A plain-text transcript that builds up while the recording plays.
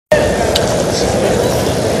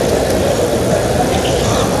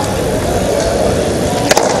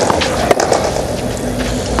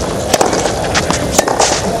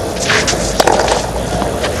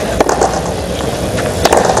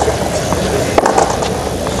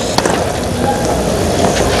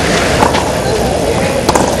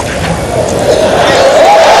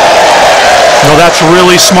That's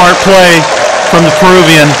really smart play from the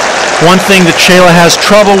Peruvian. One thing that Chela has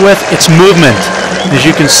trouble with, it's movement. As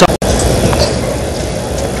you can see.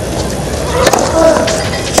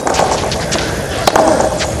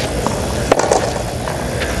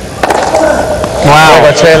 Wow.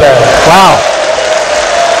 Wow.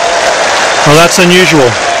 Well, that's unusual.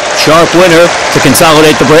 Sharp winner to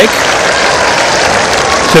consolidate the break.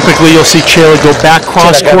 Typically, you'll see Chela go back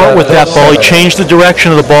cross court with that ball. He changed the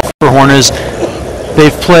direction of the ball for Horna's.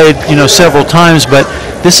 They've played, several times, but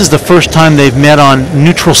this is the first time they've met on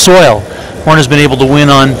neutral soil. Horna's been able to win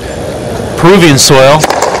on Peruvian soil.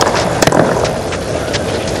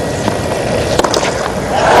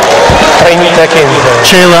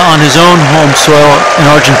 Chela on his own home soil in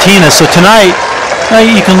Argentina. So tonight,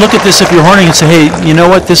 you can look at this if you're Horning and say, hey, you know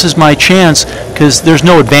what, this is my chance, because there's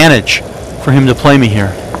no advantage for him to play me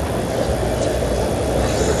here.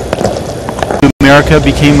 America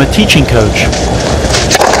became a teaching coach.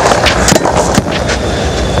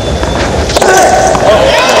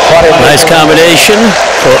 Nice combination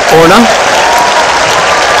for Horna.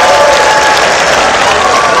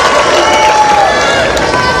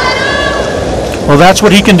 Well, that's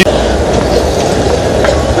what he can do.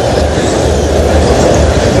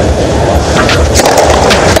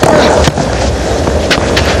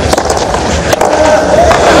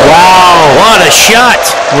 Wow, what a shot.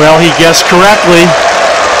 Well, he guessed correctly.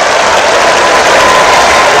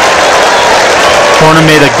 Horna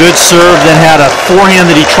made a good serve, then had a forehand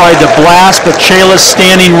that he tried to blast, but Chela's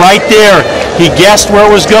standing right there. He guessed where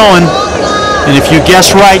it was going, and if you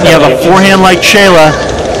guess right and you have a forehand like Chela,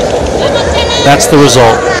 that's the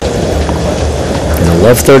result. In the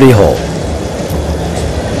love 30 hole.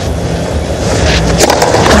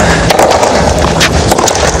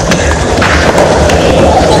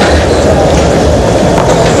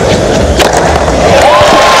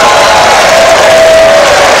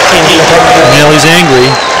 He's angry,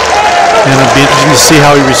 and it'll be interesting to see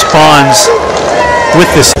how he responds with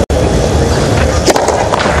this.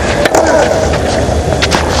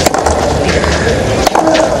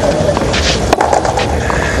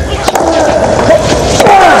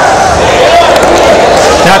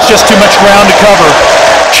 That's just too much ground to cover.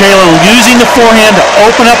 Chela using the forehand to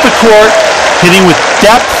open up the court, hitting with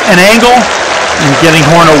depth and angle, and getting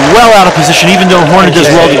Horna well out of position. Even though Horna does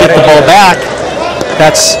well to get the ball back,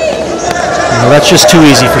 that's just too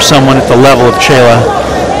easy for someone at the level of Chela.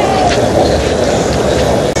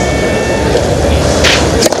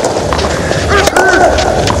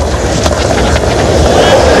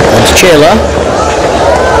 It's Chela.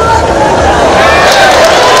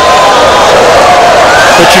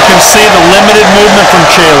 But you can see the limited movement from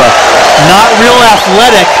Chela. Not real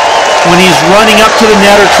athletic when he's running up to the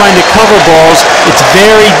net or trying to cover balls. It's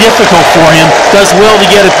very difficult for him. Does well to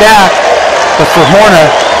get it back, but for Horna,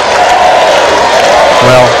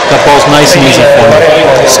 well, that ball's nice and easy for him.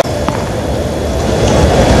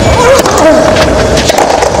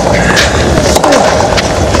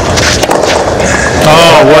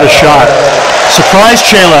 Oh, what a shot. Surprised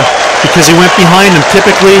Chela because he went behind him.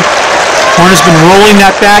 Typically, Horna's been rolling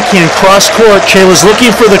that backhand cross court. Chela's looking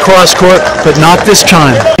for the cross court, but not this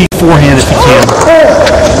time. Forehand if he can.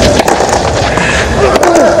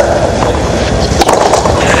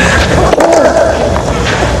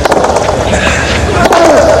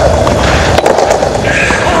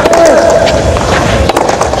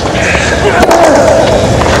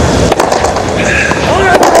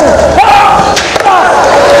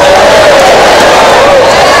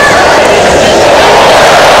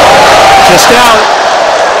 Out.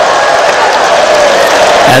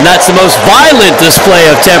 And that's the most violent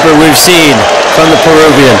display of temper we've seen from the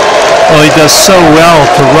Peruvian. Oh, he does so well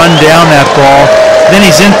to run down that ball. Then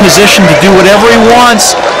he's in position to do whatever he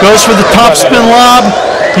wants. Goes for the top spin lob.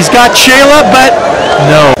 He's got Chela, but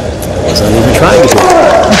no. He's not even trying to do it.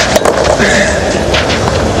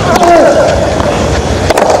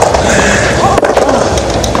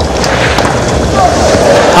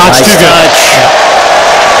 That's too good.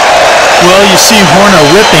 Well, you see Horna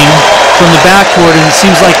whipping from the backcourt, and it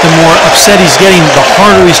seems like the more upset he's getting, the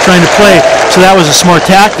harder he's trying to play. So that was a smart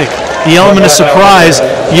tactic. The element of surprise,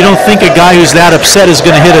 you don't think a guy who's that upset is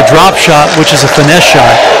going to hit a drop shot, which is a finesse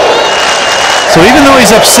shot. So even though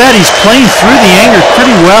he's upset, he's playing through the anger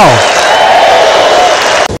pretty well.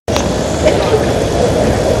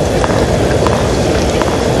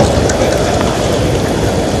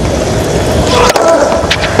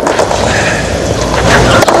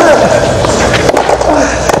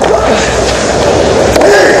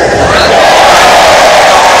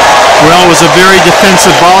 Well, it was a very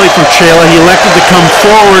defensive volley from Chela. He elected to come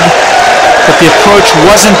forward but the approach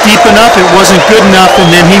wasn't deep enough, it wasn't good enough, and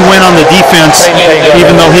then he went on the defense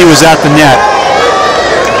even though he was at the net.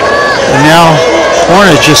 And now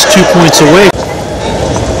Horna just 2 points away.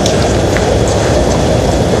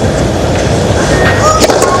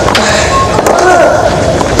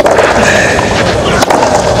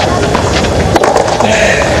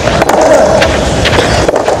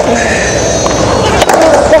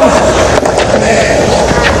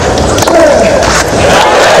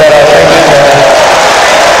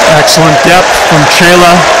 Excellent depth from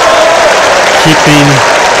Chela, keeping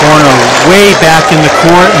Horna way back in the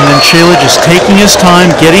court, and then Chela just taking his time,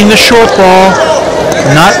 getting the short ball,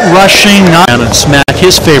 not rushing, and smack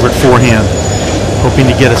his favorite forehand, hoping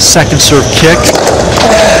to get a second serve kick.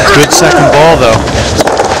 Good second ball though.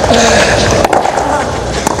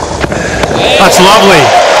 That's lovely.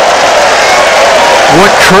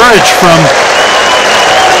 What courage from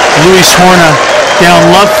Luis Horna.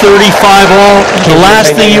 Down love 35 all. The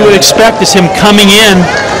last thing you would expect is him coming in,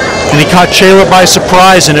 and he caught Chela by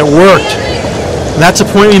surprise, and it worked. And that's a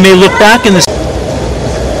point we may look back in this.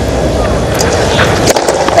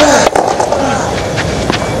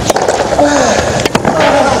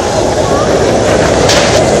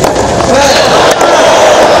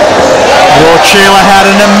 Well, Chela had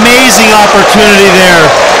an amazing opportunity there.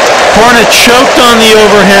 Horna choked on the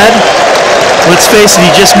overhead. Let's face it,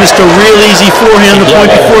 he just missed a real easy forehand the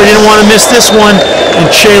point before. He didn't want to miss this one, and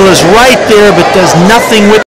Chela's right there, but does nothing with